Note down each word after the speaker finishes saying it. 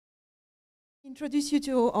Introduce you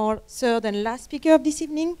to our third and last speaker of this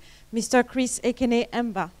evening, Mr. Ekene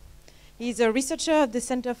Mbah. He is a researcher at the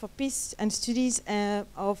Center for Peace and Studies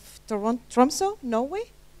of Tromsø, Norway.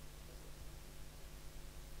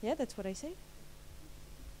 Yeah, that's what I say.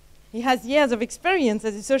 He has years of experience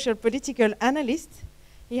as a social political analyst.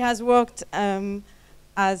 He has worked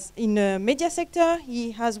as in the media sector.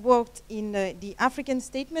 He has worked in the African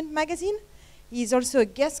Statement magazine. He is also a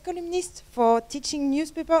guest columnist for teaching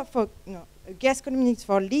newspaper a guest columnist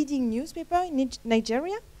for leading newspaper in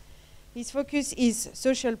Nigeria. His focus is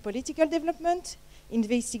social political development,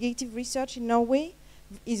 investigative research in Norway.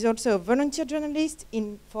 He's also a volunteer journalist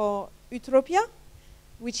for Utopia,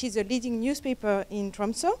 which is a leading newspaper in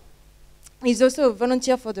Tromsø. He's also a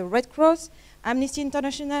volunteer for the Red Cross, Amnesty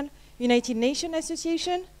International, United Nations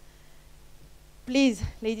Association. Please,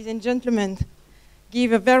 ladies and gentlemen,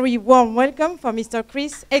 give a very warm welcome for Mr.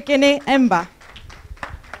 Ekene Mbah.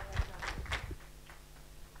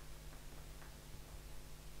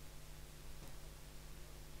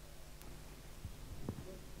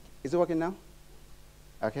 Is it working now?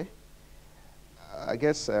 Okay. I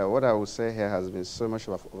guess what I will say here has been so much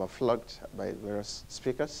overflogged by various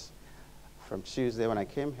speakers from Tuesday when I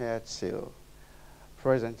came here till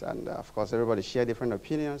present, and of course everybody shared different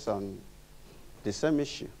opinions on the same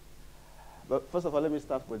issue. But first of all, let me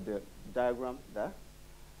start with the diagram there.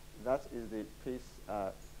 That is the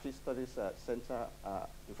Peace Studies Center,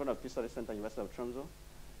 in front of Peace Studies Center, University of Tromsø.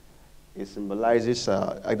 It symbolizes,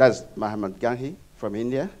 that's Mahatma Gandhi from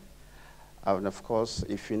India. And of course,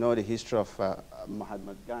 if you know the history of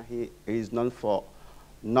Mahatma Gandhi, he is known for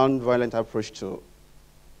non-violent approach to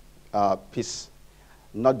peace,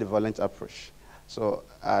 not the violent approach. So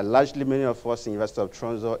largely many of us in University of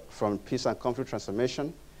Tromsø from peace and conflict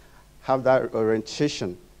transformation have that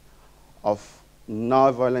orientation of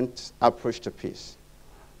non-violent approach to peace.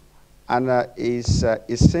 And it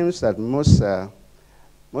seems that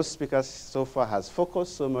most speakers so far has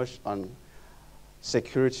focused so much on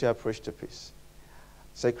security approach to peace.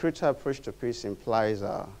 Security approach to peace implies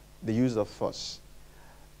the use of force,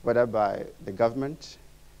 whether by the government,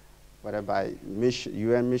 whether by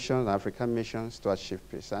UN missions, African missions to achieve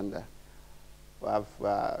peace. And we have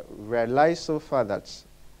realized so far that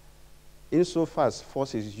insofar as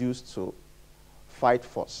force is used to fight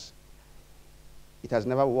force, it has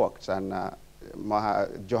never worked. And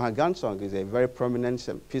Johan Gansong is a very prominent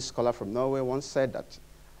peace scholar from Norway, once said that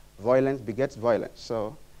violence begets violence.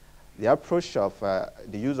 So the approach of the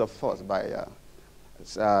use of force by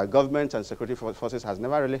government and security forces has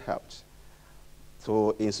never really helped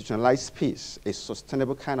to institutionalize peace, a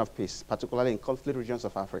sustainable kind of peace, particularly in conflict regions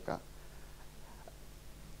of Africa.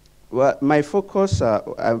 Well, my focus,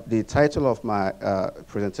 the title of my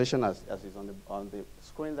presentation, as is on the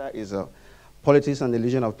screen there, is Politics and the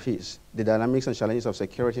Illusion of Peace, the Dynamics and Challenges of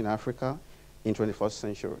Security in Africa in 21st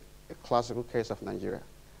Century, a classical case of Nigeria.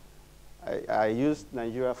 I used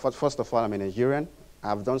Nigeria, first of all, I'm a Nigerian.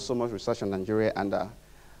 I've done so much research on Nigeria, and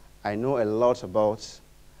I know a lot about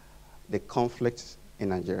the conflict in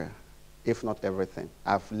Nigeria, if not everything.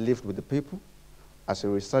 I've lived with the people as a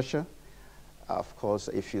researcher. Of course,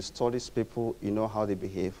 if you study people, you know how they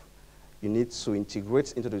behave. You need to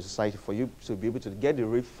integrate into the society for you to be able to get the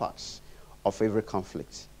real facts of every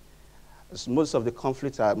conflict. As most of the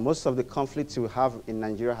conflicts you have in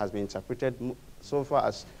Nigeria has been interpreted so far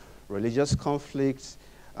as religious conflicts,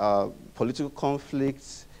 political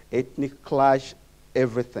conflicts, ethnic clash,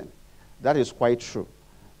 everything. That is quite true.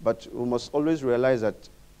 But we must always realize that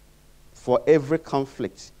for every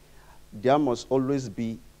conflict, there must always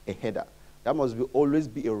be a header. There must always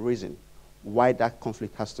be a reason why that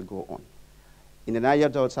conflict has to go on. In the Niger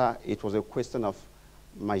Delta, it was a question of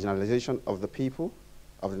marginalization of the people,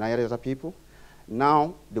 of the Niger Delta people.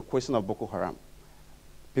 Now, the question of Boko Haram.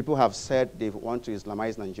 People have said they want to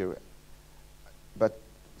Islamize Nigeria. But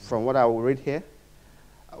from what I will read here,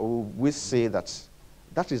 we say that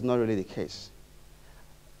that is not really the case.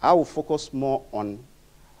 I will focus more on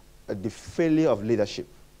the failure of leadership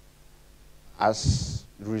as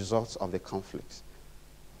the result of the conflict.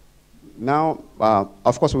 Now,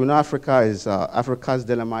 of course, we know Africa's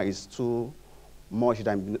dilemma is too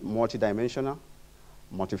multidimensional,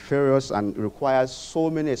 multifarious, and requires so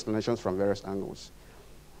many explanations from various angles.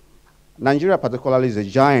 Nigeria particularly is a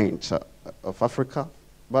giant of Africa,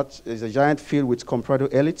 but is a giant filled with comprador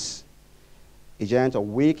elites, a giant of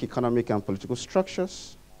weak economic and political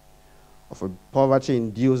structures, of a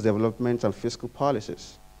poverty-induced development and fiscal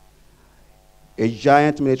policies, a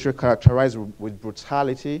giant military characterized with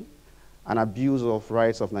brutality and abuse of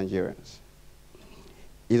rights of Nigerians.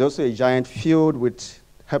 It's also a giant filled with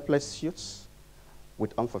helpless youths,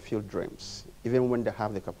 with unfulfilled dreams, even when they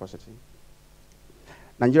have the capacity.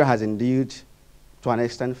 Nigeria has indeed, to an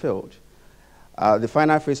extent, failed. The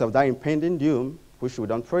final phase of that impending doom, which we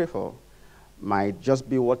don't pray for, might just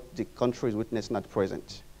be what the country is witnessing at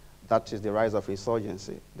present. That is the rise of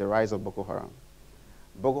insurgency, the rise of Boko Haram.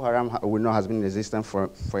 Boko Haram, we know, has been in existence for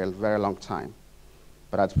a very long time.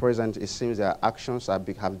 But at present, it seems their actions have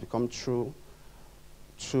become too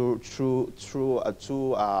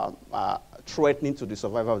threatening to the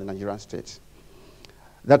survival of the Nigerian state.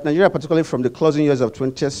 That Nigeria, particularly from the closing years of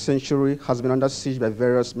 20th century, has been under siege by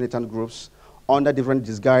various militant groups under different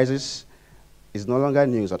disguises is no longer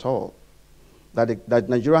news at all. That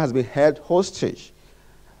Nigeria has been held hostage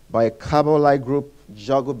by a cabal-like group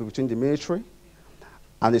juggled between the military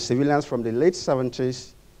and the civilians from the late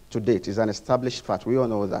 70s to date is an established fact. We all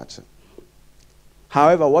know that.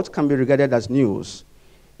 However, what can be regarded as news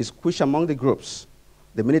is which among the groups,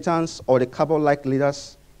 the militants or the cabal-like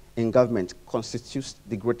leaders in government constitutes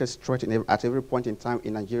the greatest threat at every point in time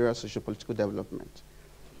in Nigeria's socio-political development.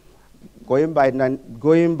 Going by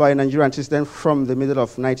Nigerian antecedent from the middle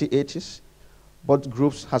of 1980s, both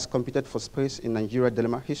groups has competed for space in Nigeria's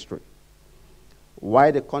dilemma history. Why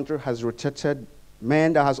the country has rotated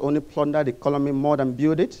men that has only plundered the economy more than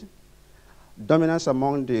built it, dominance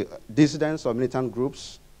among the dissidents or militant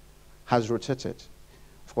groups has rotated.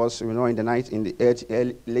 Of course, you know, in the late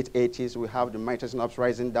 80s, we have the Mightiest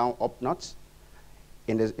uprising down up north.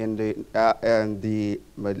 In the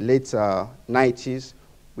late 90s,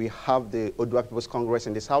 we have the Odua People's Congress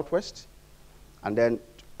in the southwest. And then,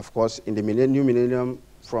 of course, in the new millennium,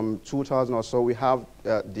 from 2000 or so, we have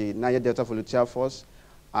the Niger Delta Volunteer Force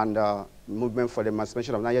and movement for the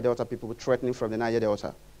emancipation of Niger Delta people threatening from the Niger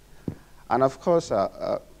Delta. And of course,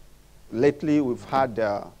 lately we've had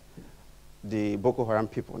the Boko Haram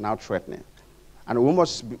people now threatening. And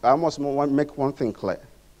I must make one thing clear,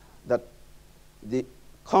 that the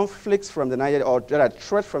conflicts from the Niger, or the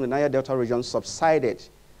threat from the Niger Delta region subsided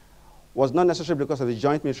was not necessarily because of the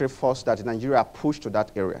joint military force that Nigeria pushed to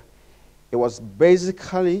that area. It was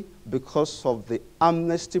basically because of the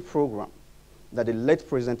amnesty program that the late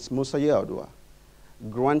President Musa Yar'Adua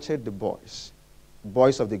granted the boys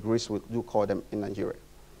of the Greece, we do call them in Nigeria.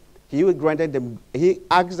 He granted them, he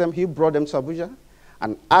brought them to Abuja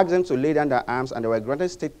and asked them to lay down their arms, and they were granted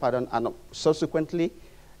state pardon, and subsequently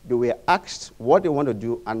they were asked what they want to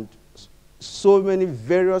do, and so many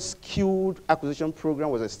various skilled acquisition program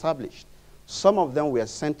was established. Some of them were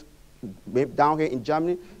sent down here in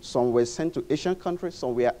Germany, some were sent to Asian countries,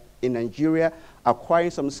 some were in Nigeria acquiring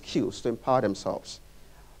some skills to empower themselves.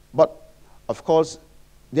 But of course,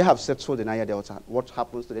 they have settled the Niger Delta. What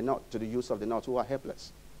happens to the North, to the youth of the North who are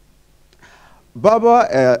helpless? Baba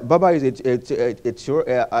is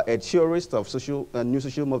a theorist of new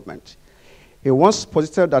social movement. He once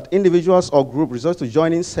posited that individuals or groups resort to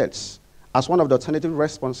joining sects as one of the alternative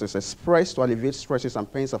responses expressed to alleviate stresses and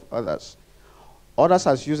pains of others. Others,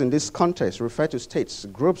 as used in this context, refer to states,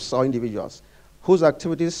 groups, or individuals whose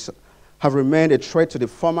activities have remained a threat to the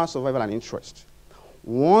former survival and interest.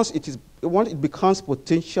 Once it becomes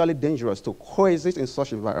potentially dangerous to coexist in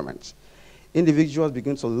such environments, individuals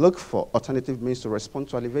begin to look for alternative means to respond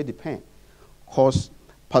to alleviate the pain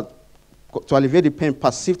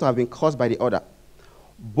perceived to have been caused by the other.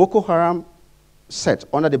 Boko Haram, set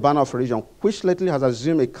under the banner of religion, which lately has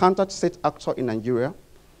assumed a counter-state actor in Nigeria,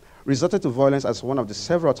 resorted to violence as one of the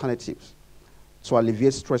several alternatives to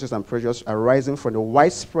alleviate stresses and pressures arising from the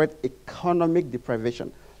widespread economic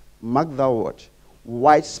deprivation. Mark that word,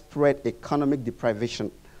 widespread economic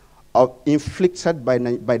deprivation inflicted by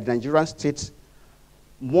the Nigerian state,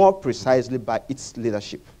 more precisely by its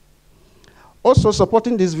leadership. Also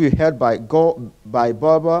supporting this view held by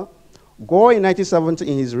Baba, Gore in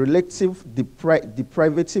 1970 in his relative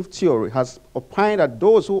deprivative theory has opined that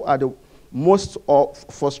those who are the most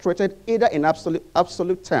frustrated either in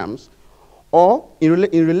absolute terms or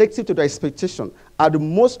in relative to their expectation are the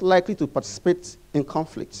most likely to participate in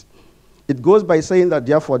conflict. It goes by saying that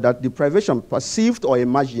therefore that deprivation, perceived or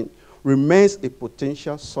imagined, remains a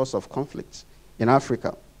potential source of conflict in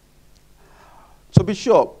Africa. To be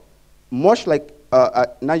sure, much like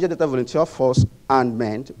Niger Delta Volunteer Force and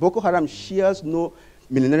MEND, Boko Haram shares no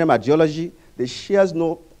millenarium ideology. They shares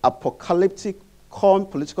no apocalyptic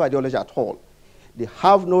political ideology at all. They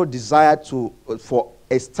have no desire for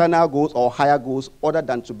external goals or higher goals other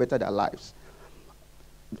than to better their lives.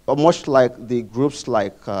 Much like the groups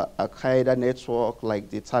like Al-Qaeda network, like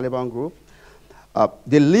the Taliban group,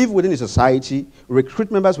 they live within the society,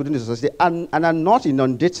 recruit members within the society, and are not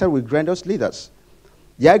inundated with grandiose leaders.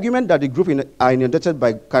 The argument that the group are inundated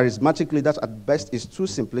by charismatic leaders at best is too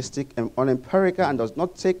simplistic and unempirical and does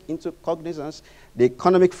not take into cognizance the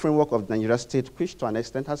economic framework of the Nigeria state, which to an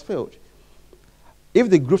extent has failed.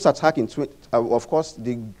 If the group's attack in, of course,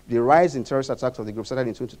 the rise in terrorist attacks of the group started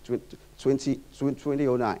in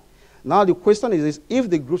 2009. Now the question is if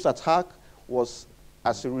the group's attack was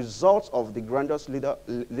as a result of the grandiose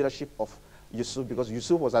leadership of Yusuf, because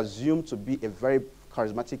Yusuf was assumed to be a very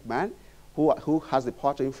charismatic man who has the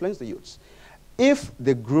power to influence the youths. If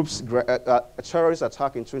the group's terrorist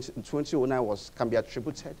attack in 2009 can be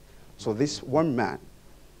attributed to this one man,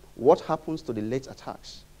 what happens to the late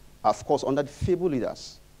attacks? Of course, under the feeble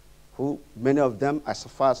leaders, who many of them, as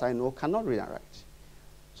far as I know, cannot read and write.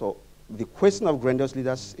 So the question of grandiose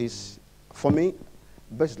leaders is, for me,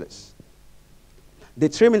 baseless. The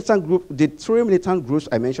three militant groups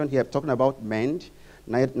I mentioned here, talking about MEND,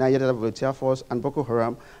 Nigeria Delta Volunteer Force, and Boko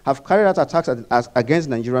Haram, have carried out attacks against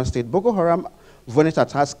the Nigerian state. Boko Haram violent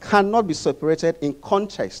attacks cannot be separated in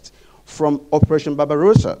context from Operation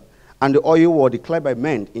Barbarossa and the oil war declared by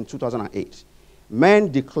MEND in 2008.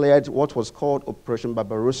 MEND declared what was called Operation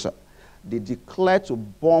Barbarossa. They declared to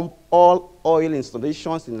bomb all oil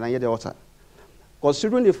installations in the Nigeria Delta.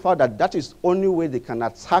 Considering the fact that that is the only way they can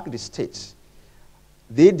attack the state,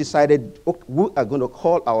 they decided, okay, we are going to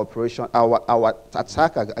call our operation, our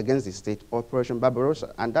attack against the state, Operation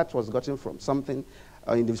Barbarossa. And that was gotten from something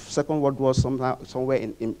in the Second World War, somewhere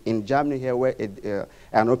in Germany here, where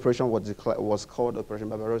an operation was called Operation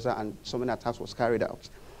Barbarossa, and so many attacks was carried out.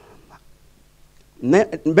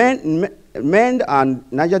 MEND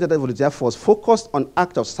and Nigeria Delta Volunteer Force focused on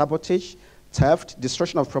acts of sabotage, theft,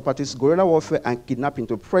 destruction of properties, guerrilla warfare, and kidnapping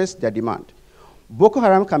to press their demand. Boko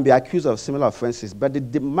Haram can be accused of similar offenses, but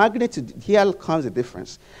the magnitude, here comes the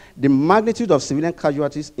difference. The magnitude of civilian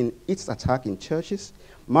casualties in its attack in churches,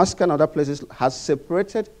 massacre and other places has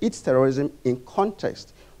separated its terrorism in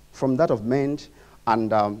context from that of MEND and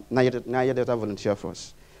Nigeria Delta Volunteer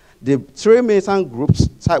Force. The three militant groups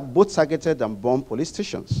both targeted and bombed police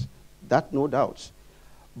stations, that no doubt.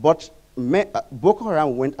 But Boko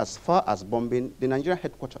Haram went as far as bombing the Nigerian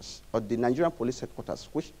headquarters, or the Nigerian police headquarters,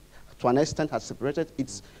 which to an extent has separated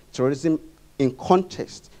its terrorism in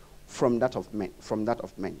context from that of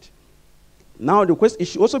MEND. Now, the question, it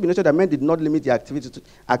should also be noted that MEND did not limit the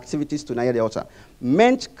activities to Nigeria Delta.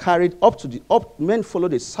 MEND carried MEND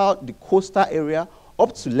followed the coastal area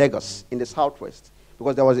up to Lagos in the southwest,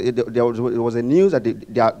 because there was a news that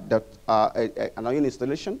an oil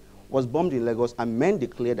installation was bombed in Lagos, and MEND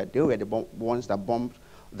declared that they were the ones that bombed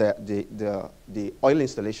the oil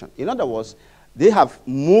installation. In other words, they have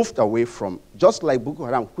moved away from, just like Boko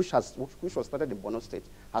Haram, which was started in Borno State,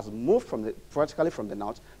 has moved practically from the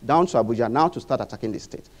north down to Abuja now to start attacking the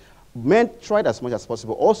state. MEND tried as much as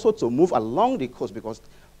possible also to move along the coast, because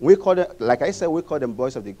we call them, like I said, we call them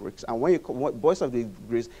boys of the Greeks. And when you call boys of the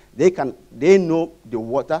Greeks, they know the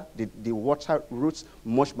water routes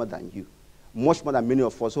much more than you, much more than many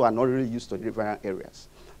of us who are not really used to the riverine areas.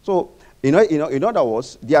 So, in other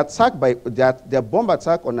words, the bomb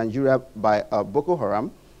attack on Nigeria by Boko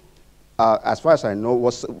Haram, as far as I know,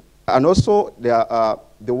 was, and also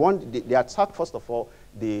the attack, first of all,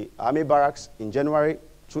 the army barracks in January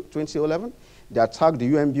 2011. They attacked the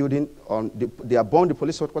UN building they bombed the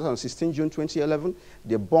police headquarters on 16 June 2011.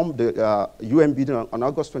 They bombed the UN building on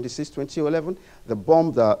August 26, 2011. They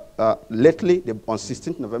bombed lately, on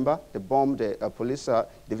 16th November, they bombed the police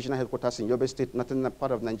divisional headquarters in Yobe State, northern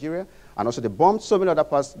part of Nigeria. And also they bombed so many other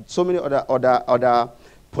parts, so many other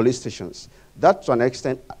police stations. That to an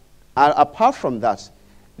extent, apart from that,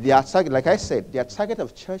 they are target, like I said, they are target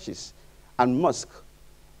of churches and mosques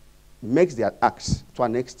makes their acts to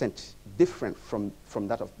an extent different from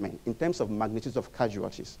that of MEND in terms of magnitude of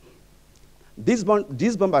casualties. These bomb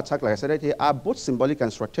attacks, like I said here, are both symbolic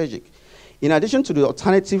and strategic. In addition to the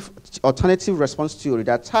alternative response theory,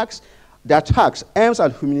 the attacks aims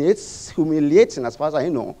at humiliating, as far as I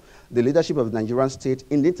know, the leadership of the Nigerian state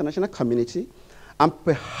in the international community, and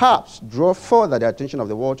perhaps draw further the attention of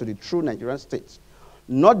the world to the true Nigerian state,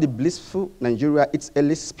 not the blissful Nigeria its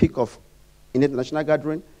elites speak of in international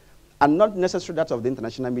gathering, and not necessarily that of the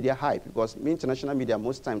international media hype, because international media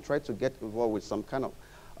most times try to get involved with some kind of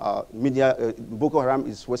media. Boko Haram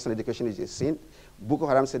is Western education is a sin. Boko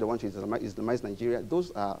Haram said they want to Islamize Nigeria. Those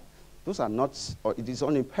are not, or it is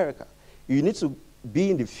unempirical. You need to be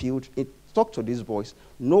in the field, talk to these boys,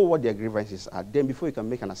 know what their grievances are. Then before you can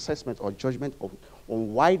make an assessment or judgment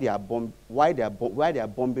on why they are bombing, where they are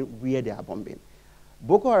bombing.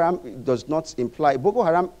 Boko Haram does not imply, Boko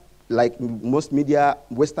Haram, like most media,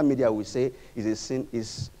 Western media will say, is a sin,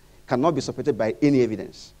 cannot be supported by any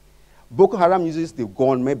evidence. Boko Haram uses the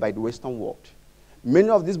gun made by the Western world. Many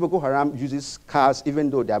of these Boko Haram uses cars, even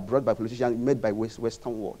though they are brought by politicians, made by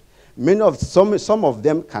Western world. Some of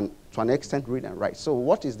them can, to an extent, read and write. So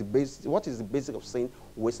what is the basic of saying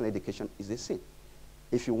Western education is a sin?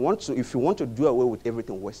 If you want to do away with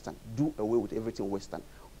everything Western, do away with everything Western.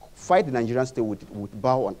 Fight the Nigerian state with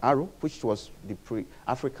bow and arrow, which was the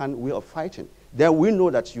pre-African way of fighting. Then we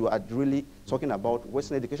know that you are really talking about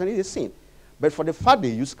Western education is a sin. But for the fact they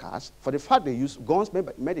use cars, for the fact they use guns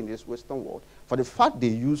made in this Western world, for the fact they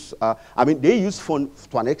use, they use phone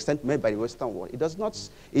to an extent made by the Western world. It does not.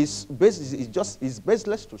 It's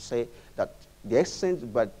baseless to say that the essence,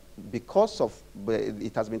 but because of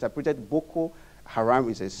it has been interpreted, Boko Haram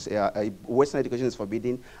is Western education is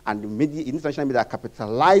forbidden, and the media, international media, are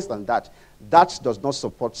capitalized on that. That does not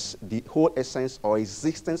support the whole essence or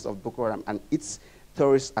existence of Boko Haram and its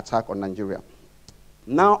terrorist attack on Nigeria.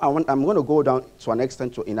 Now, I'm going to go down to an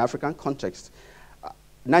extent in African context.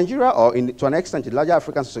 Nigeria, or to an extent, the larger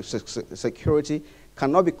African security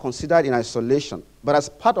cannot be considered in isolation, but as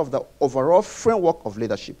part of the overall framework of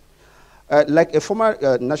leadership. Like a former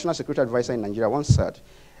national security advisor in Nigeria once said,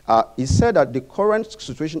 he said that the current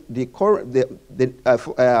situation, he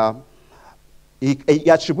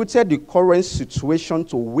attributed the current situation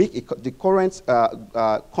to the current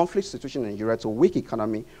conflict situation in Nigeria to weak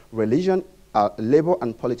economy, religion, labor,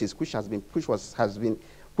 and politics, which has to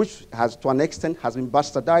an extent has been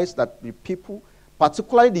bastardized, that the people,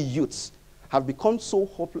 particularly the youths, have become so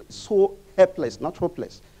helpless, not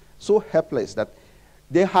hopeless, so helpless that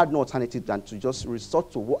they had no alternative than to just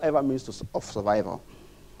resort to whatever means of survival.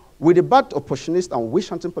 With the bad opportunist and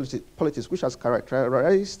wish-hunting politics which has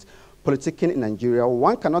characterized politicking in Nigeria,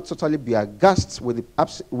 one cannot totally be aghast with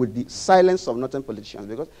the silence of northern politicians,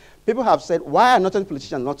 because people have said, why are northern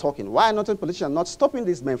politicians not talking? Why are northern politicians not stopping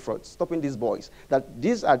these men from stopping these boys? That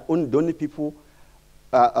these are the only people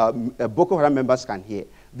Boko Haram members can hear.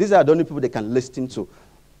 These are the only people they can listen to.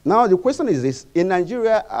 Now, the question is this. In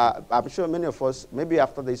Nigeria, I'm sure many of us, maybe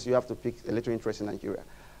after this, you have to pick a little interest in Nigeria.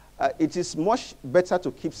 It is much better to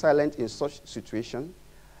keep silent in such situation.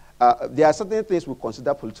 There are certain things we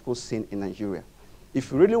consider political sin in Nigeria.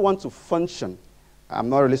 If you really want to function, I'm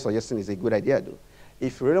not really suggesting it's a good idea, though.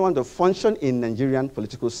 If you really want to function in Nigerian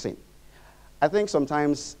political scene, I think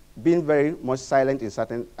sometimes being very much silent in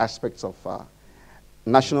certain aspects of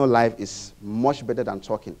national life is much better than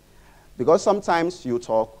talking. Because sometimes you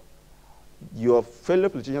talk, your fellow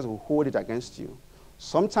politicians will hold it against you.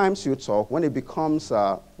 Sometimes you talk when it becomes,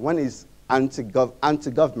 when it's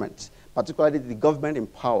anti-government, particularly the government in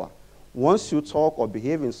power. Once you talk or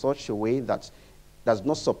behave in such a way that does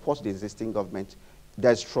not support the existing government,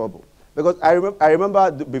 there's trouble. Because I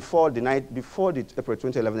remember before the April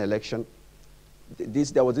 2011 election,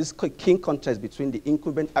 there was this keen contest between the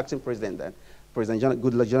incumbent acting president then, President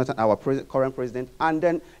Goodluck Jonathan, our current president, and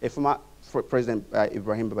then a former President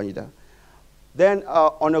Ibrahim Babangida. Then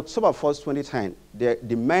on October 1st, 2010,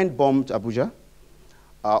 the men bombed Abuja.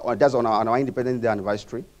 That's on our Independence Day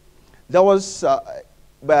anniversary. There was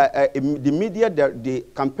the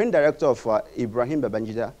campaign director of Ibrahim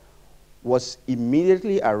Babangida was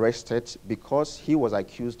immediately arrested because he was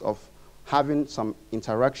accused of having some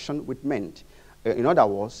interaction with men. In other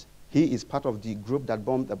words, he is part of the group that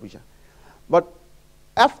bombed Abuja. But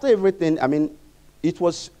after everything, it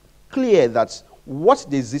was clear that what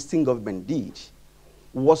the existing government did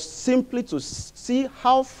was simply to see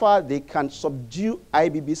how far they can subdue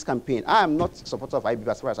IBB's campaign. I am not a supporter of IBB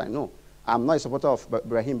as far as I know. I'm not a supporter of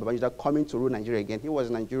Ibrahim Babangida coming to rule Nigeria again. He was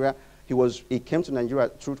in Nigeria. He came to Nigeria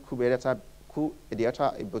through coup d'etat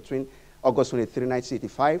between August 23,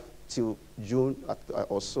 1985 till June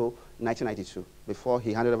or so, 1992, before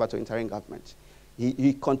he handed over to interim government.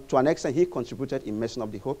 To an extent, he contributed in messing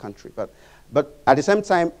up the whole country. But at the same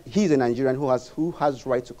time, he's a Nigerian who has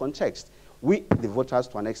right to context. We, the voters,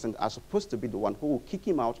 to an extent, are supposed to be the one who will kick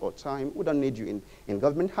him out or tell him, we don't need you in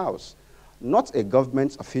government house. Not a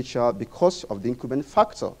government official because of the incumbent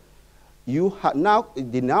factor. Now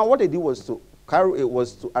what they did was to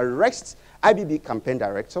arrest IBB campaign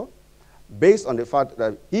director based on the fact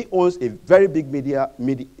that he owns a very big media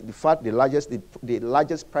the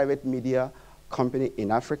largest private media company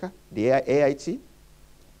in Africa, the AIT.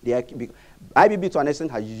 IBB, to an extent,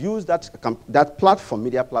 has used that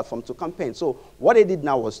media platform to campaign. So what they did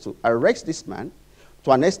now was to arrest this man,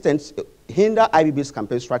 to an extent, hinder IBB's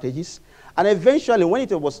campaign strategies, and eventually, when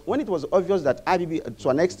it was obvious that IBB, to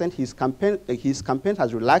an extent, his campaign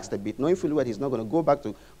has relaxed a bit, knowing fully well he's not going to go back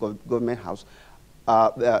to government house,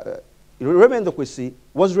 Remain Kwesi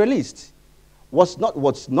was released. was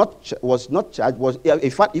not charged.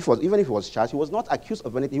 In fact, even if he was charged, he was not accused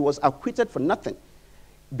of anything. He was acquitted for nothing,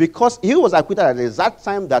 because he was acquitted at the exact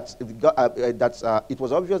time that it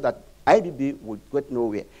was obvious that IBB would get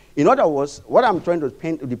nowhere. In other words, what I'm trying to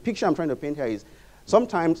paint, the picture I'm trying to paint here is,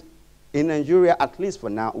 sometimes in Nigeria, at least for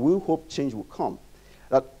now, we hope change will come.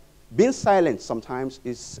 That being silent sometimes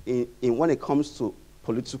is when it comes to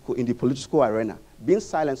in the political arena. Being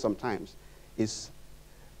silent sometimes is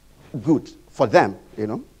good for them, you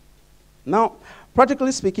know. Now,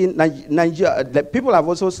 practically speaking, Nigeria, people have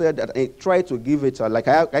also said that try to give it, like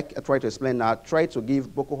I try to explain now, try to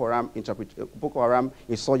give Boko Haram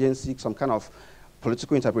insurgency some kind of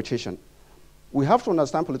political interpretation. We have to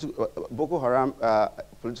understand Boko Haram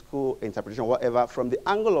political interpretation, whatever, from the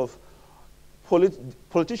angle of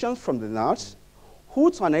politicians from the north, who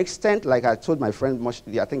to an extent, like I told my friend,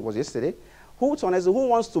 I think it was yesterday, who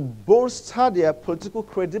wants to bolster their political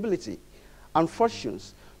credibility and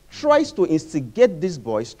fortunes, tries to instigate these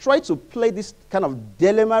boys, try to play this kind of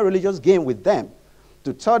dilemma religious game with them,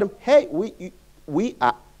 to tell them, hey, we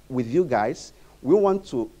are with you guys. We want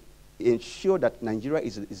to ensure that Nigeria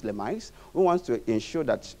is Islamized. We want to ensure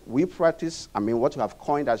that we practice, what we have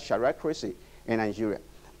coined as Shariacracy in Nigeria.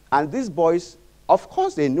 And these boys, of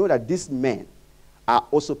course, they know that these men are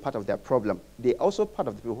also part of their problem. They're also part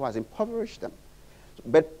of the people who has impoverished them.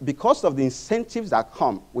 But because of the incentives that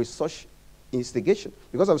come with such instigation,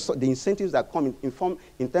 because of the incentives that come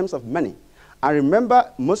in terms of money, and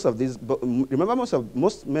remember most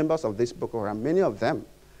members of this Boko Haram, many of them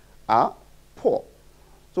are poor.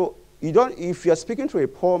 So if you're speaking to a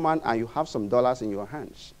poor man and you have some dollars in your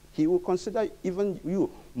hands, he will consider even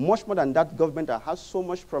you much more than that government that has so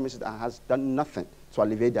much promises and has done nothing to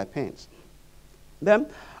alleviate their pains. Then,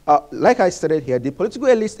 like I stated here, the political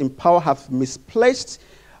elites in power have misplaced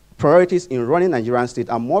priorities in running Nigerian state,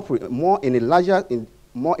 and more in a larger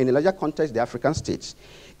context, the African states.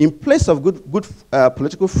 In place of good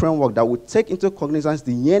political framework that would take into cognizance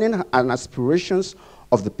the yearning and aspirations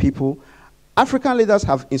of the people, African leaders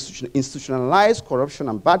have institutionalized corruption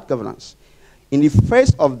and bad governance. In the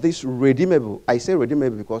face of this redeemable, I say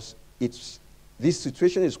redeemable because this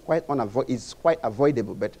situation is quite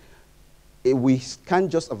avoidable, but we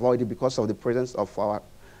can't just avoid it because of the presence of our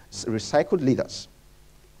recycled leaders.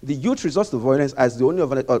 The youth resorts to violence as the only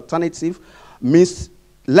alternative means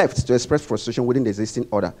left to express frustration within the existing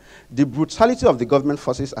order. The brutality of the government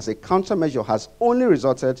forces as a countermeasure has only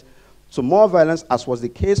resulted to more violence, as was the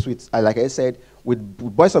case with, like I said, with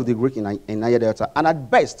Boys of the Greek in Niger Delta, and at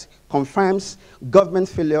best confirms government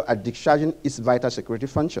failure at discharging its vital security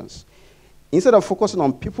functions. Instead of focusing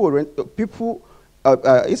on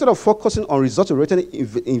instead of focusing on result-oriented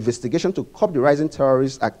investigation to curb the rising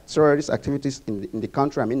terrorist activities in the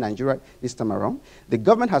country, Nigeria, this time around, the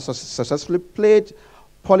government has successfully played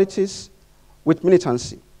politics with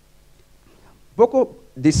militancy. Boko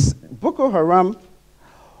Haram,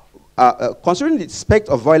 considering the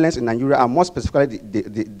specter of violence in Nigeria, and more specifically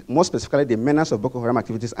the menace of Boko Haram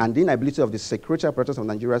activities and the inability of the security apparatus of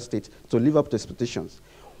Nigeria state to live up to expectations,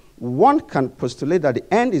 one can postulate that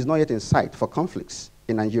the end is not yet in sight for conflicts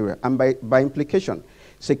in Nigeria, and by implication,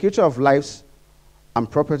 security of lives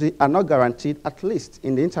and property are not guaranteed, at least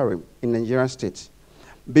in the interim, in Nigerian state.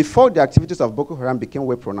 Before the activities of Boko Haram became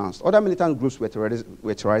well pronounced, other militant groups were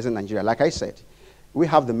terrorizing Nigeria. Like I said, we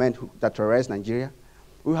have the men that terrorize Nigeria.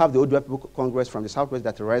 We have the Odua People Congress from the Southwest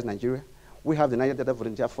that terrorize Nigeria. We have the Niger Delta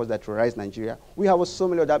Volunteer Force that terrorize Nigeria. We have so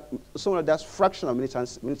many of that fraction of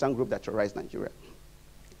militant group that terrorize Nigeria.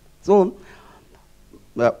 So,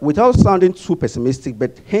 without sounding too pessimistic,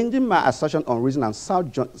 but hinging my assertion on reason and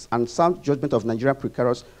sound judgment of Nigeria's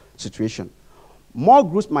precarious situation, more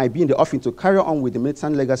groups might be in the offing to carry on with the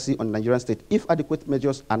militant legacy on the Nigerian state if adequate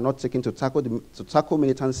measures are not taken to tackle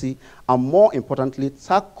militancy, and more importantly,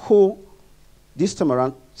 this time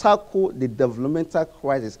around, tackle the developmental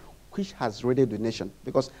crisis which has riddled the nation,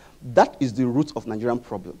 because that is the root of Nigerian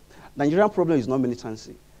problem. Nigerian problem is not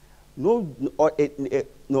militancy. An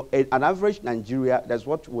average Nigeria, that's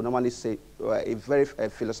what we normally say, a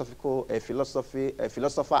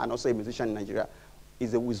philosopher and also a musician in Nigeria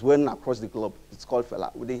is well known across the globe. It's called Fela.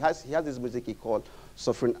 He has this music he called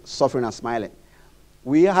Suffering and Smiling.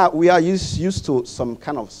 We are used to some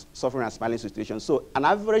kind of suffering and smiling situation. So an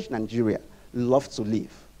average Nigeria loves to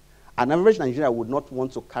live. An average Nigeria would not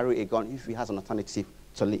want to carry a gun if he has an alternative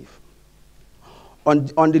to live. On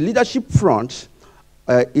the leadership front,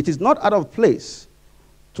 it is not out of place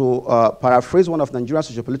to paraphrase one of Nigeria's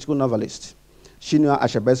sociopolitical novelists, Chinua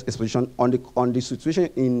Achebe's exposition on the situation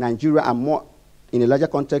in Nigeria and more in a larger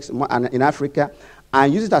context in Africa,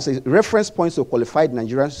 and use it as a reference point to qualify the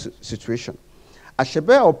Nigerian situation.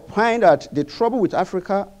 Achebe opined that the trouble with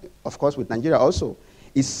Africa, of course with Nigeria also,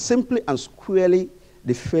 is simply and squarely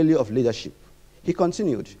the failure of leadership. He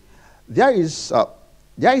continued, there is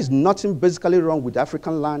nothing basically wrong with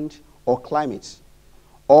African land or climate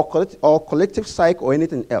or collective psyche or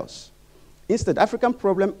anything else. Instead, the African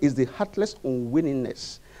problem is the heartless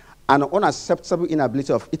unwillingness and unacceptable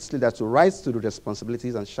inability of its leaders to rise to the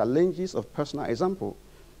responsibilities and challenges of personal example,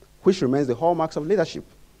 which remains the hallmarks of leadership.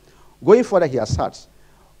 Going further, he asserts,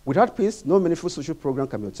 without peace, no meaningful social program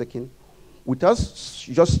can be taken. Without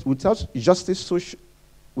justice,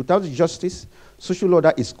 social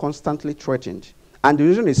order is constantly threatened. And the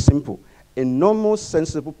reason is simple. A normal,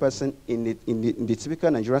 sensible person in the typical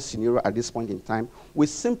Nigerian scenario at this point in time will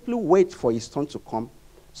simply wait for his turn to come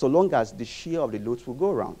so long as the share of the load will go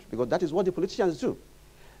around, because that is what the politicians do.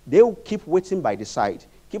 They will keep waiting by the side,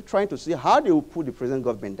 keep trying to see how they will put the present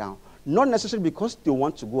government down, not necessarily because they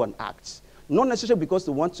want to go and act, not necessarily because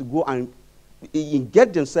they want to go and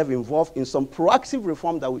get themselves involved in some proactive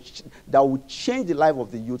reform that will change the life of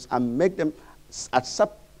the youth and make them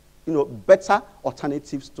accept better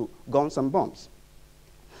alternatives to guns and bombs.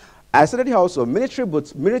 I said it also, military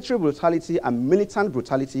brutality and militant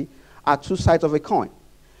brutality are two sides of a coin.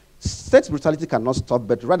 State brutality cannot stop,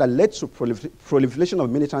 but rather led to proliferation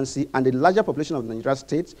of militancy, and the larger population of the Nigerian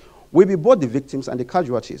state will be both the victims and the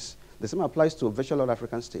casualties. The same applies to virtual all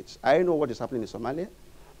African states. I know what is happening in Somalia.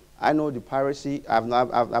 I know the piracy.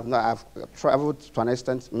 I've traveled to an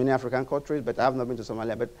extent many African countries, but I have not been to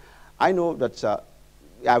Somalia. But I know that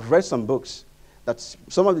I've read some books that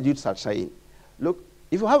some of the youths are saying, look,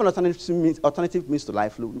 if you have an alternative means to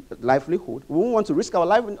livelihood, we won't want to risk our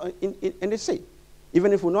life in the sea,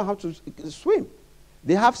 even if we know how to swim.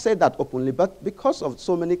 They have said that openly, but because of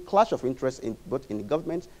so many clash of interests both in the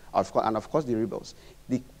government and of course the rebels,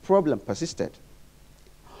 the problem persisted.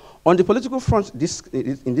 On the political front,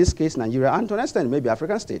 in this case Nigeria, and to an extent maybe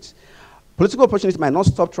African states, political opportunities might not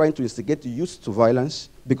stop trying to instigate the youth to violence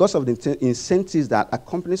because of the incentives that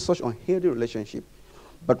accompany such unhealthy relationship.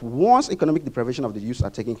 But once economic deprivation of the youth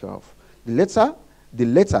are taken care of, the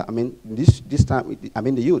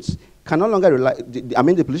youths can no longer rely,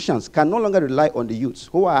 the politicians can no longer rely on the youths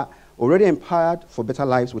who are already empowered for better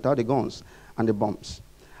lives without the guns and the bombs.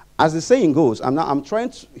 As the saying goes, I'm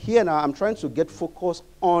trying to get focus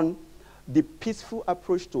on the peaceful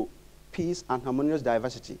approach to peace and harmonious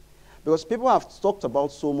diversity. Because people have talked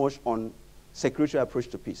about so much on security approach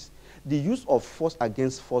to peace. The use of force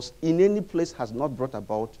against force in any place has not brought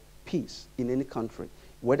about peace in any country,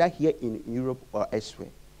 whether here in Europe or elsewhere.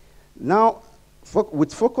 Now,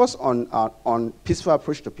 with focus on peaceful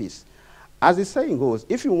approach to peace, as the saying goes,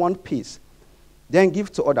 if you want peace, then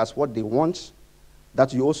give to others what they want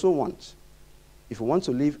that you also want. If you want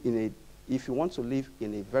to live in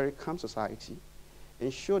a very calm society,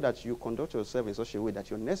 ensure that you conduct yourself in such a way that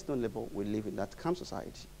your next door neighbor will live in that calm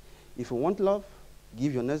society. If you want love,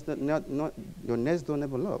 give your next door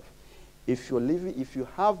neighbor love. If you're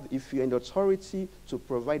in the authority to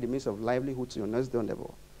provide the means of livelihood to your next door neighbor,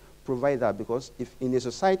 provide that, because if in a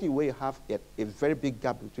society where you have a very big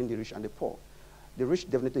gap between the rich and the poor, the rich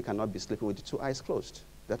definitely cannot be sleeping with the two eyes closed.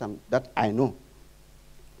 That I know.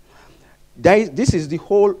 This is the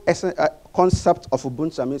whole concept of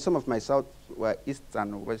Ubuntu. I mean, some of my East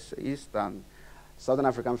and Southern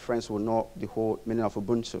African friends will know the whole meaning of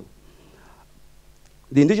Ubuntu.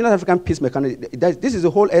 The indigenous African peace mechanism, this is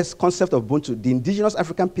the whole concept of Ubuntu, the indigenous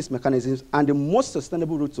African peace mechanisms and the most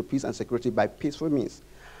sustainable route to peace and security by peaceful means.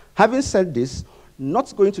 Having said this,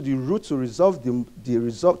 not going to the route to resolve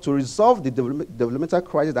the developmental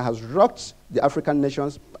crisis that has rocked the African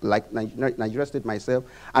nations like Nigeria state myself,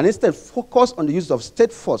 and instead focus on the use of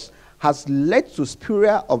state force has led to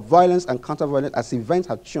spiral of violence and counter-violence as events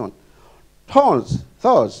have shown.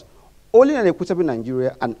 Thus, only an equitable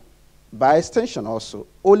Nigeria, and by extension also,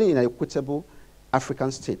 only in equitable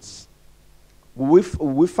African states will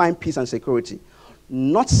we find peace and security,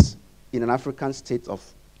 not in an African state of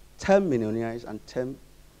 10 millionaires and 10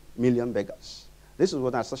 million beggars. This is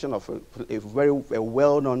what an assertion of a very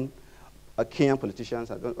well-known Kenyan politician.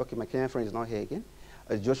 Okay, my Kenyan friend is not here again.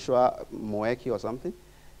 Joshua Moeki or something.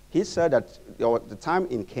 He said that the time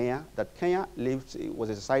in Kenya, that Kenya was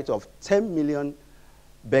a society of 10 million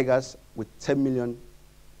beggars with 10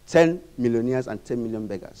 millionaires and 10 million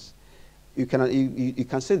beggars. You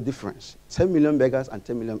can see the difference. 10 million beggars and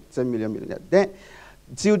 10 million millionaires. Then,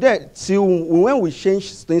 till when we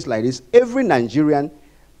change things like this, every Nigerian,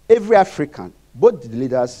 every African, both the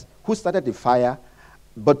leaders who started the fire,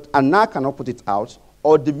 and now cannot put it out,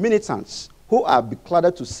 or the militants who are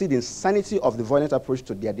beclouded to see the insanity of the violent approach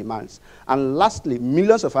to their demands. And lastly,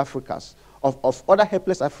 millions of Africans, of other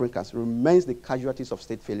helpless Africans, remains the casualties of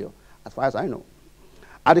state failure, as far as I know.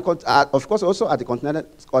 Of course, also at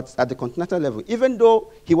the continental level, even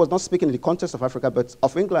though he was not speaking in the context of Africa, but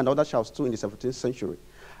of England and other shouts too in the 17th century,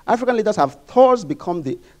 African leaders have thus become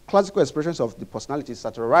the classical expressions of the personalities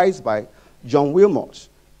satirized by John Wilmot,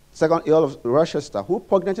 second Earl of Rochester, who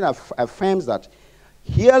poignantly affirms that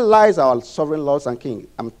here lies our sovereign lords and kings.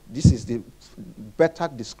 This is the better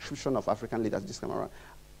description of African leaders this time around.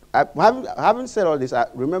 Having said all this,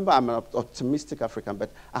 remember I'm an optimistic African, but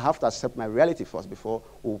I have to accept my reality first before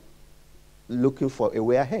looking for a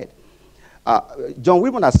way ahead. John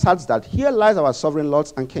Wilmot asserts that here lies our sovereign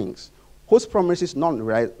lords and kings, whose promises none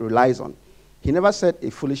relies on. He never said a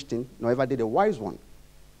foolish thing, nor ever did a wise one.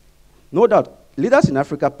 No doubt, leaders in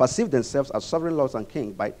Africa perceive themselves as sovereign lords and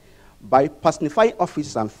kings by personifying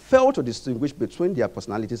office and fail to distinguish between their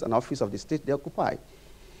personalities and office of the state they occupy.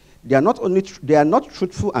 They are not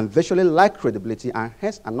truthful and virtually lack credibility, and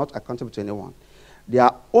hence are not accountable to anyone. They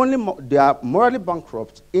are morally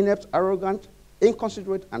bankrupt, inept, arrogant,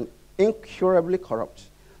 inconsiderate, and incurably corrupt.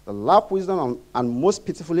 They lack wisdom and most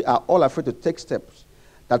pitifully are all afraid to take steps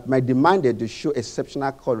that might demand them to show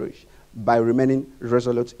exceptional courage by remaining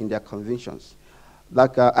resolute in their convictions.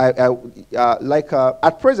 At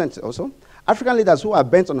present also, African leaders who are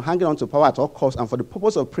bent on hanging on to power at all costs and for the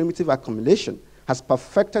purpose of primitive accumulation has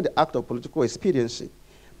perfected the act of political expediency.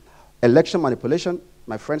 Election manipulation,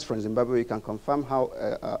 my friends from Zimbabwe, you can confirm how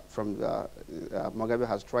Mugabe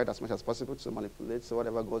has tried as much as possible to manipulate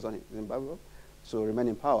whatever goes on in Zimbabwe to remain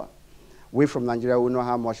in power. We from Nigeria, we know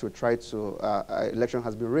how much we try to, election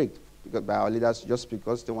has been rigged by our leaders just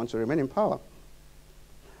because they want to remain in power.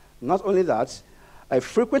 Not only that, a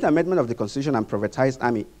frequent amendment of the constitution and privatized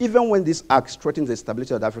army, even when these acts threaten the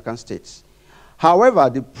stability of the African states. However,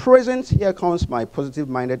 here comes my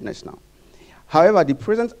positive-mindedness now. However, the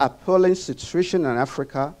present appalling situation in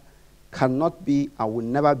Africa cannot be and will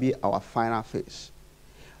never be our final phase.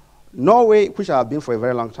 Norway, which I have been for a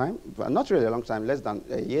very long time, but not really a long time, less than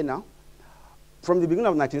a year now, from the beginning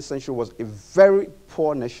of the 19th century was a very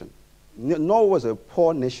poor nation. Norway was a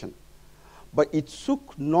poor nation. But it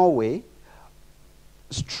took Norway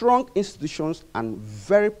strong institutions and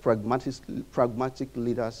very pragmatic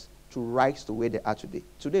leaders to rise to where they are today.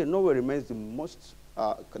 Today, Norway remains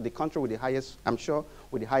the country with the highest, I'm sure,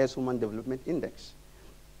 with the highest human development index.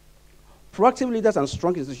 Proactive leaders and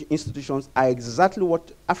strong institutions are exactly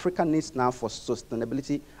what Africa needs now for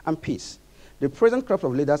sustainability and peace. The present crop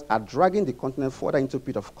of leaders are dragging the continent further into a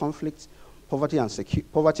pit of conflict, poverty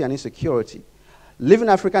and insecurity, leaving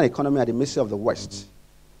African economy at the mercy of the West.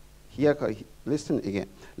 Here, listen again.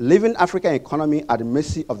 Leaving African economy at the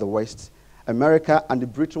mercy of the West, America, and the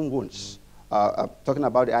Bretton Woods, talking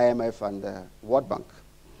about the IMF and the World Bank.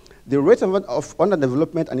 The rate of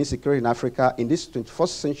underdevelopment and insecurity in Africa in this 21st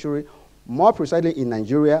century, more precisely in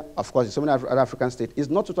Nigeria, of course, in so many other African states, is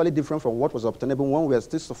not totally different from what was obtainable when we were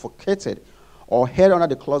still suffocated or held under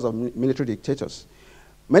the claws of military dictators.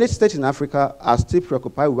 Many states in Africa are still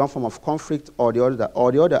preoccupied with one form of conflict or the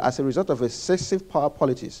other as a result of excessive power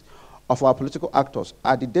politics of our political actors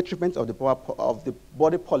at the detriment of the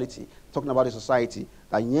body politic, talking about a society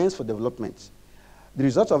that yearns for development. The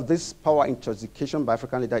result of this power intoxication by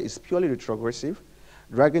African leaders is purely retrogressive,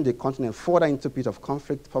 dragging the continent further into a pit of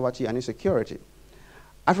conflict, poverty, and insecurity.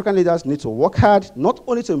 African leaders need to work hard not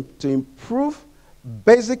only to improve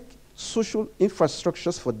basic social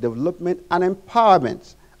infrastructures for development and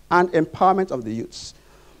empowerment of the youths,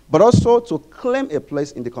 but also to claim a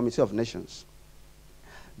place in the Committee of Nations.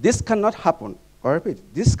 This cannot happen, I repeat,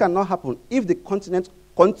 this cannot happen if the continent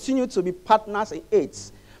continues to be partners in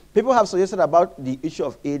AIDS. People have suggested about the issue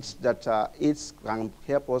of AIDS, that AIDS can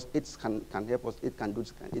help us, AIDS can help us, it can do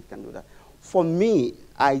that. For me,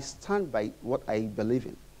 I stand by what I believe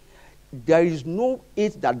in. There is no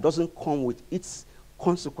AIDS that doesn't come with its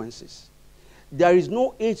consequences. There is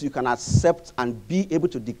no AIDS you can accept and be able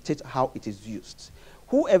to dictate how it is used.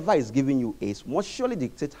 Whoever is giving you AIDS must surely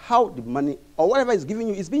dictate how the money or whatever is giving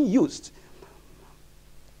you is being used.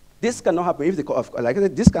 This cannot happen if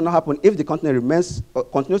the continent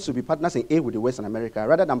continues to be partners in aid with the West and America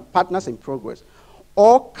rather than partners in progress.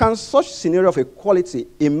 Or can such scenario of equality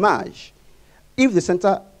emerge if the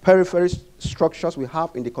center periphery structures we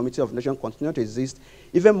have in the Committee of Nations continue to exist,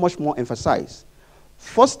 even much more emphasized?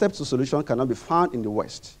 First steps to solution cannot be found in the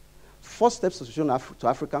West. First steps to solution to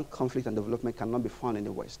African conflict and development cannot be found in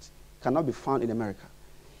the West, cannot be found in America.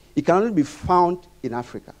 It can only be found in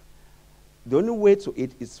Africa. The only way to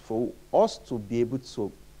it is for us to be able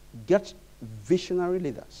to get visionary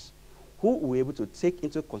leaders who will be able to take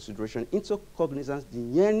into consideration, into cognizance the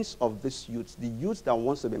yearnings of these youths, the youths that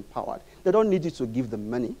wants to be empowered. They don't need you to give them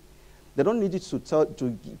money. They don't need you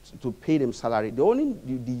to pay them salary.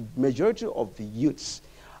 The majority of the youths,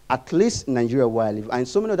 at least in Nigeria where I live, and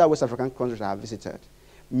so many other West African countries I have visited,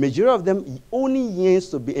 majority of them only yearns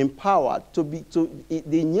to be empowered,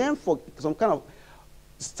 they yearn for some kind of,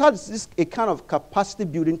 a kind of capacity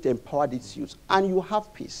building to empower these youths, and you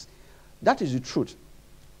have peace. That is the truth.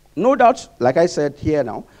 No doubt, like I said here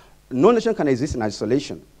now, no nation can exist in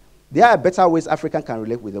isolation. There are better ways Africa can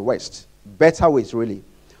relate with the West. Better ways, really.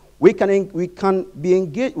 We can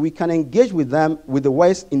engage with them, with the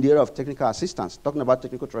West, in the area of technical assistance. Talking about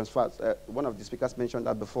technical transfers, one of the speakers mentioned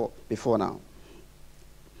that before now.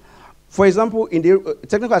 For example, in the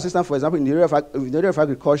technical assistance, for example, in the area of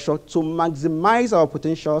agriculture, to maximize our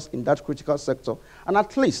potentials in that critical sector, and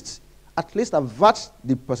at least avert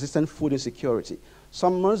the persistent food insecurity.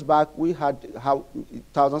 Some months back, we had how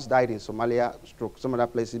thousands died in Somalia, stroke some other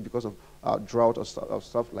places because of drought or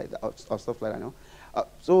stuff like that. No?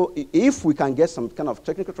 So if we can get some kind of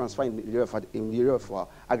technical transfer in the area of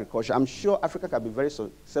agriculture, I'm sure Africa can be very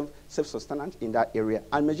self-sustainant in that area,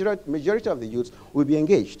 and majority of the youth will be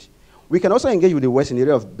engaged. We can also engage with the West in the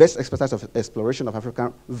area of best expertise of exploration of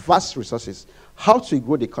African vast resources, how to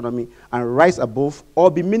grow the economy and rise above or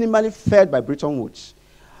be minimally fed by Bretton Woods.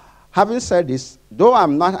 Having said this, though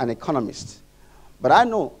I'm not an economist, but I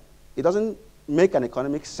know it doesn't make an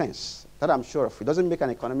economic sense, that I'm sure of. It doesn't make an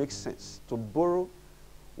economic sense to borrow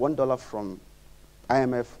 $1 from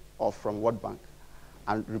IMF or from World Bank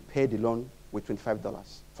and repay the loan with $25.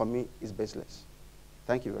 For me, it's baseless.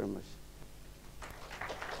 Thank you very much.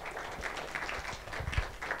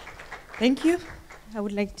 Thank you. I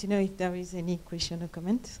would like to know if there is any question or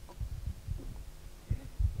comment.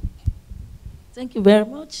 Thank you very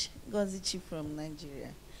much, Gozichi from Nigeria.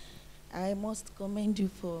 I must commend you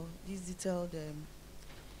for this detailed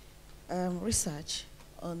research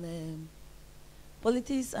on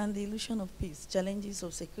politics and the illusion of peace, challenges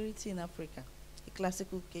of security in Africa, a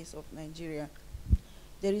classical case of Nigeria.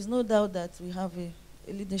 There is no doubt that we have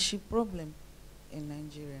a leadership problem in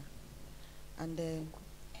Nigeria. And the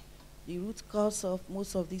root cause of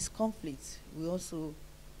most of these conflicts, we also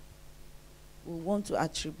want to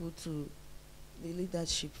attribute to the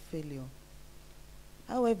leadership failure.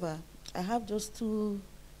 However, I have just two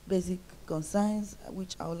basic concerns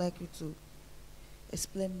which I would like you to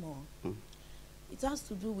explain more. It has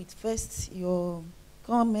to do with, first, your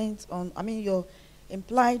comment on, your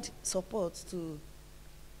implied support to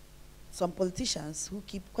some politicians who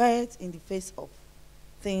keep quiet in the face of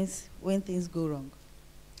things when things go wrong.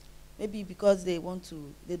 Maybe because they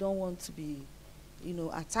don't want to be,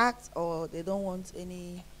 attacked, or they don't want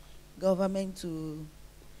any government to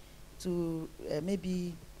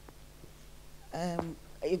maybe,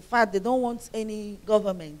 in fact, they don't want any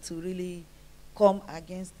government to really come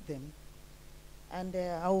against them. And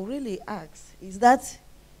I will really ask, is that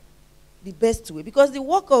the best way? Because the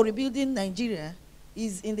work of rebuilding Nigeria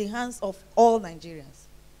is in the hands of all Nigerians.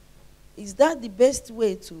 Is that the best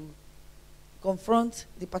way to confront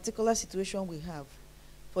the particular situation we have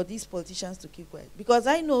for these politicians to keep quiet? Because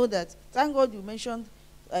I know that, thank God you mentioned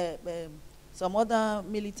some other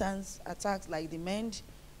militants attacks like the MEND.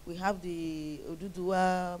 We have the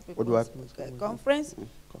Oduduwa Conference.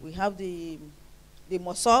 We have the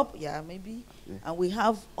MOSOP, maybe. Yeah. And we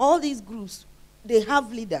have all these groups. They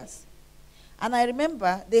have leaders. And I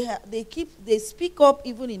remember they speak up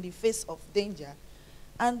even in the face of danger.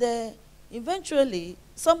 And eventually,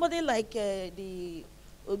 somebody like the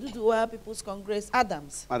Oduduwa People's Congress,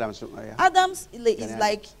 Adams. Adams is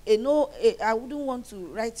like I wouldn't want to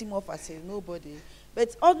write him off as a nobody.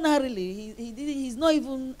 But ordinarily, he's not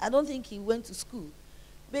even, I don't think he went to school.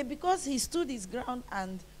 But because he stood his ground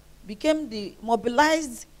and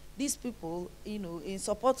mobilized these people, in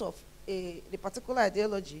support of the particular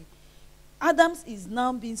ideology, Adams is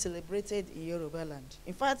now being celebrated in Yoruba land.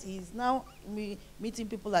 In fact, he's now meeting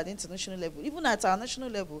people at the international level. Even at our national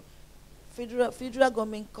level, federal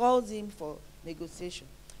government calls him for negotiation.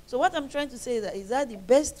 So what I'm trying to say is that the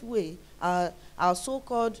best way our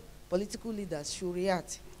so-called political leaders should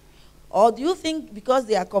react? Or do you think because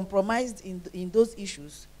they are compromised in those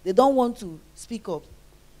issues, they don't want to speak up?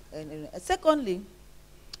 And secondly,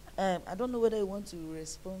 I don't know whether you want to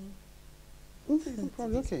respond.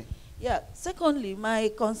 Okay. Yeah. Secondly,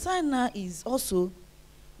 my concern now is also,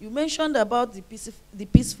 you mentioned about the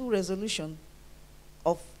peaceful resolution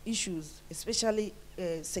of issues, especially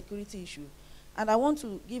security issues, and I want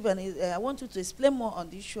to I want you to explain more on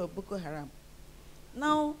the issue of Boko Haram.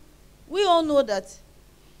 Now, we all know that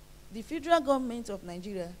the federal government of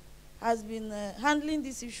Nigeria has been handling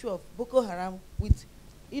this issue of Boko Haram with,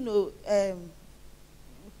 you know,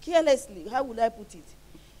 carelessly. How would I put it?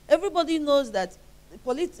 Everybody knows that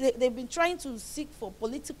they've been trying to seek for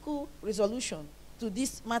political resolution to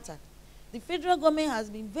this matter. The federal government has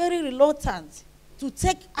been very reluctant to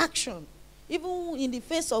take action, even in the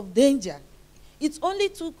face of danger. It only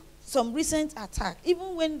took some recent attack,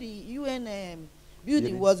 even when the UN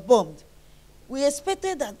building was bombed. We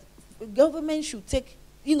expected that the government should take,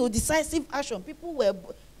 you know, decisive action. People were,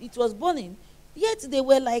 it was burning, yet they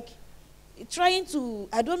were like trying to,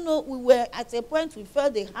 I don't know, we were at a point we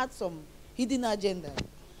felt they had some hidden agenda.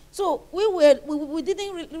 So we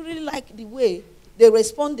didn't really like the way they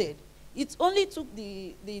responded. It only took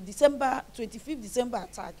the 25th December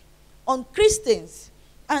attack on Christians,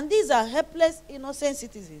 and these are helpless, innocent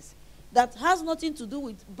citizens that has nothing to do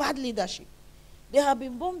with bad leadership. They have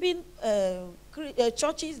been bombing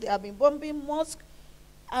churches, they have been bombing mosques.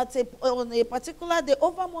 On a particular day,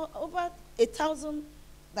 over 1,000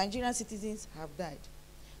 Nigerian citizens have died.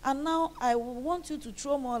 And now I want you to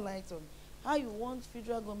throw more light on how you want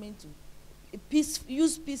federal government to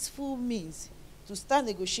use peaceful means to start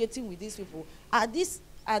negotiating with these people at this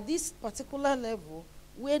particular level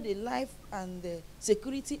where the life and the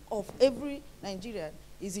security of every Nigerian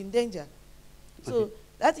is in danger. So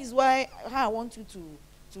that is why I want you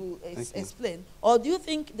to explain. Or do you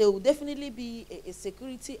think there will definitely be a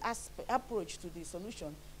security approach to the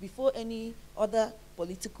solution before any other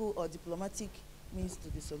political or diplomatic means to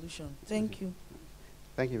the solution? Thank you.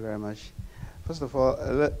 Thank you very much. First of all,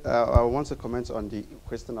 I want to comment on the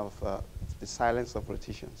question of the silence of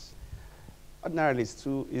politicians. Ordinarily,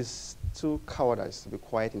 it's too cowardice to be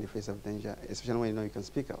quiet in the face of danger, especially when you know you can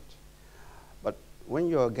speak out. But when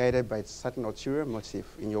you are guided by a certain ulterior motive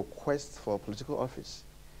in your quest for political office,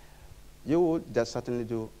 you would just certainly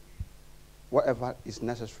do whatever is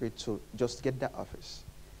necessary to just get that office.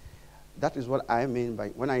 That is what I mean by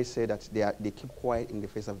when I say that they keep quiet in the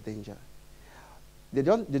face of danger.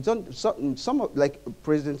 Like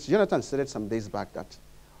President Jonathan said it some days back that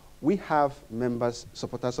we have members,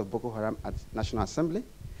 supporters of Boko Haram at National Assembly.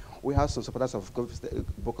 We have some supporters of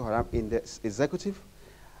Boko Haram in the executive.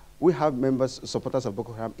 We have members, supporters of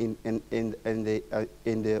Boko Haram in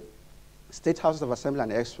the state houses of assembly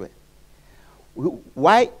and elsewhere.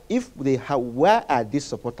 Why are these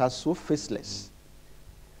supporters so faceless?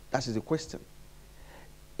 That is the question.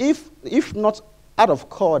 If not out of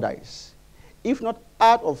cowardice, if not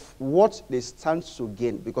out of what they stand to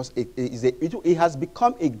gain, because it has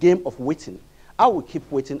become a game of waiting. I will keep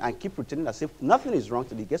waiting and keep pretending as if nothing is wrong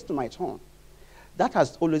till it gets to my turn. That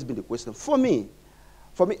has always been the question. For me,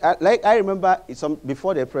 like I remember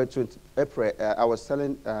before the April, I was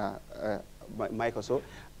telling Mike also,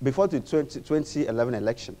 before the 2011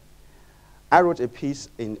 election, I wrote a piece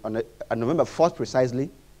on November 4th precisely,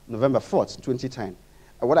 November 4th, 2010.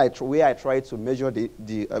 Where I tried to measure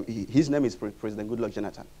his name is President Goodluck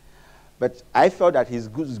Jonathan. But I felt that his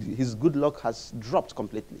good luck has dropped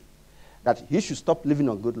completely. That he should stop living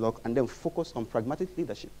on good luck and then focus on pragmatic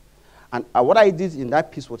leadership. And what I did in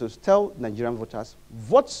that piece was to tell Nigerian voters,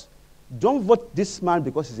 don't vote this man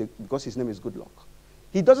because his name is Goodluck.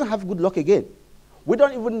 He doesn't have good luck again. We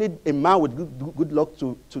don't even need a man with good luck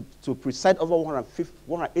to preside over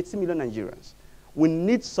 180 million Nigerians. We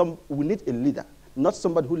need a leader, not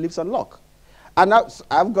somebody who lives on luck. And now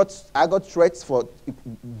I got threats for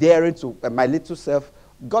daring to, my little self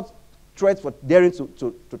got threats for daring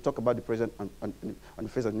to talk about the president on the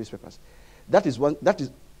face of newspapers. That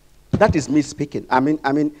is me speaking. I mean,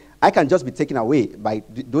 I can just be taken away by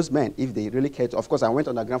those men if they really care to. Of course, I went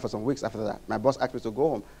underground for some weeks after that. My boss asked me to go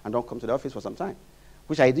home and don't come to the office for some time,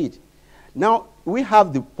 which I did. Now, we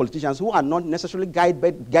have the politicians who are not necessarily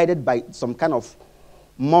guided by some kind of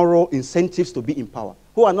moral incentives to be in power,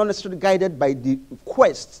 who are not necessarily guided by the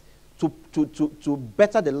quest to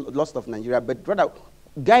better the loss of Nigeria, but rather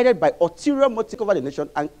guided by ulterior motive over the nation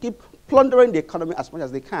and keep plundering the economy as much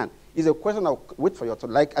as they can. It's a question of wait for your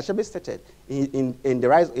turn. Like Ashebe stated in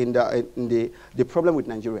the problem with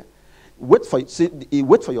Nigeria. Wait for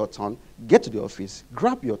your turn, get to the office,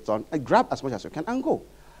 grab your turn, and grab as much as you can and go.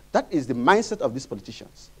 That is the mindset of these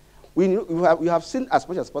politicians. We have seen as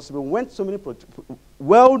much as possible when so many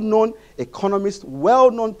well-known economists,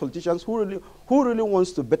 well-known politicians who really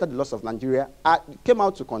wants to better the loss of Nigeria came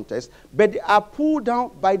out to contest, but they are pulled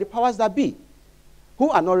down by the powers that be, who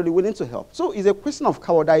are not really willing to help. So it's a question of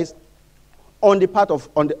cowardice on the part of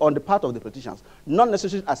the politicians, not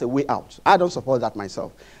necessarily as a way out. I don't support that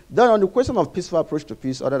myself. Then on the question of peaceful approach to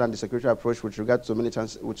peace, other than the security approach with regard to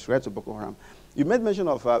militants, with regard to Boko Haram, you made mention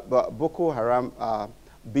of Boko Haram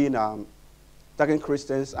being attacking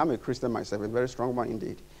Christians. I'm a Christian myself, a very strong one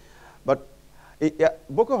indeed. But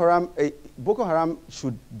Boko Haram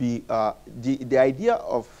should be, the idea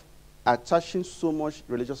of attaching so much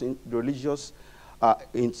religious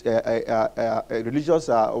whatever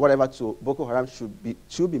to Boko Haram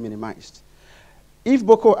should be minimized. If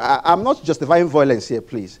I'm not justifying violence here,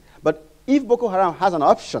 please, but if Boko Haram has an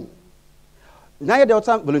option, Niger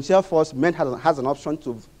Delta Volunteer Force has an option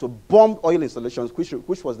to bomb oil installations,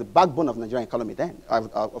 which was the backbone of Nigerian economy then,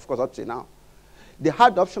 of course up to now. They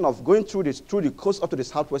had the option of going through the coast up to the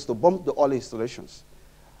southwest to bomb the oil installations.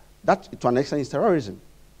 That, to an extent, is terrorism.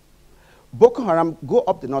 Boko Haram, go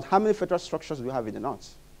up the north. How many federal structures do you have in the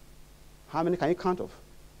north? How many can you count of?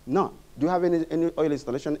 None. Do you have any oil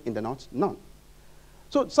installation in the north? None.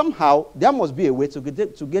 So somehow, there must be a way to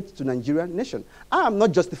get to Nigerian nation. I am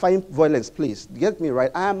not justifying violence, please. Get me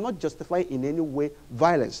right. I am not justifying in any way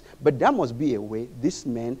violence. But there must be a way these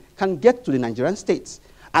men can get to the Nigerian states.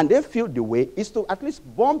 And they feel the way is to at least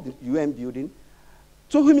bomb the UN building,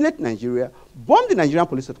 to humiliate Nigeria, bomb the Nigerian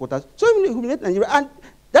police headquarters, to humiliate Nigeria. And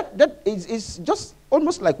that is just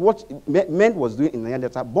almost like what men was doing in Niger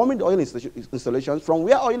Delta, bombing the oil installations from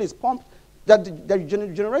where oil is pumped that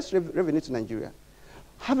generates revenue to Nigeria.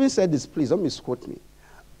 Having said this, please don't misquote me.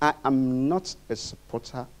 I am not a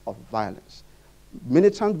supporter of violence.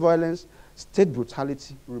 Militant violence, state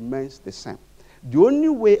brutality remains the same. The only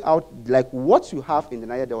way out, like what you have in the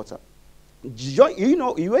Niger Delta, you are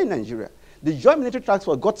in Nigeria. The Joint Military Task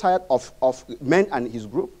Force got tired of men and his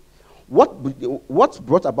group. What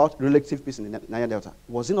brought about relative peace in the Niger Delta?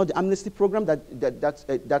 Was it not the amnesty program that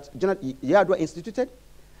General Yar'Adua instituted?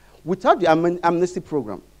 Without the amnesty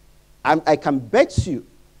program, I can bet you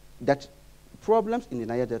that problems in the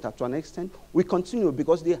Niger Delta, to an extent, will continue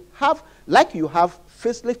because they have, like you have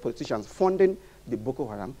faceless politicians funding the Boko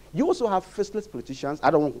Haram, you also have faceless politicians, I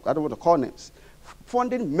don't want to call names,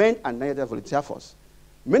 funding men and Niger Delta Volunteer Force.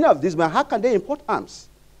 Many of these men, how can they import arms?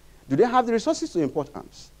 Do they have the resources to import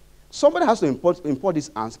arms? Somebody has to import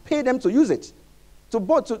these arms, pay them to use it, to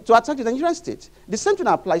attack the Nigerian state. The same thing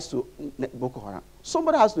applies to Boko Haram.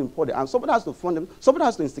 Somebody has to import the arms, somebody has to fund them, somebody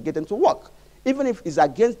has to instigate them to work, even if it's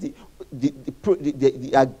against the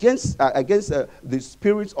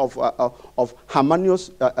spirit of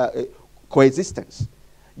harmonious coexistence.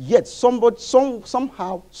 Yet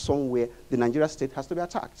somehow, somewhere, the Nigerian state has to be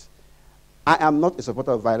attacked. I am not a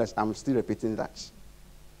supporter of violence. I'm still repeating that.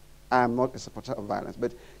 I am not a supporter of violence.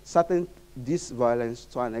 But this violence,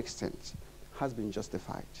 to an extent, has been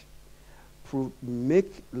justified.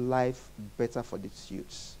 Make life better for these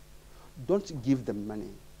youths. Don't give them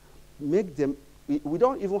money. Make them. We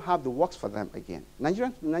don't even have the works for them again.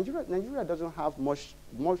 Nigeria doesn't have much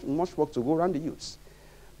work to go around the youths.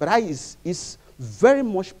 But it's very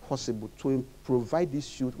much possible to provide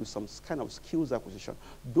these youth with some kind of skills acquisition.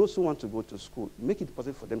 Those who want to go to school, make it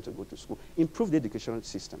possible for them to go to school. Improve the educational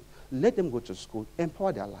system. Let them go to school,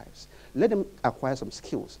 empower their lives. Let them acquire some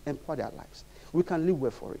skills, empower their lives. We can live well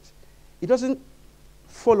for it. It doesn't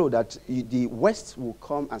follow that the West will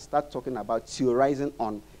come and start talking about theorizing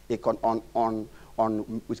on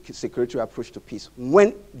security approach to peace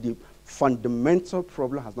when the fundamental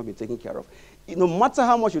problem has not been taken care of. No matter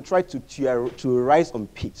how much you try to theorize on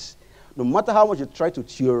peace, no matter how much you try to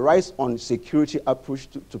theorize on security approach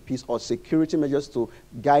to peace or security measures to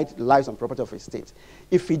guide lives and property of a state,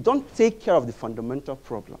 if we don't take care of the fundamental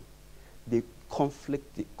problem, the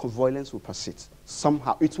conflict, the violence will persist.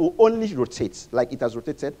 Somehow, it will only rotate, like it has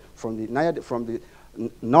rotated from the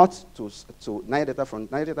north to Niger Delta, from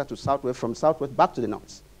Niger Delta to southwest, from southwest back to the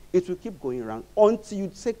north. It will keep going around until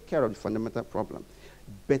you take care of the fundamental problem.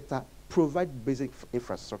 Better provide basic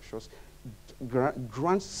infrastructures,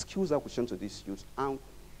 grant skills acquisition to these youth, and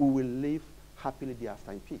we will live happily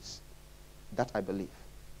thereafter in peace. That I believe.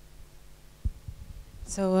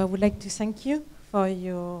 So I would like to thank you for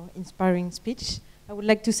your inspiring speech. I would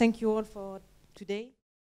like to thank you all for today.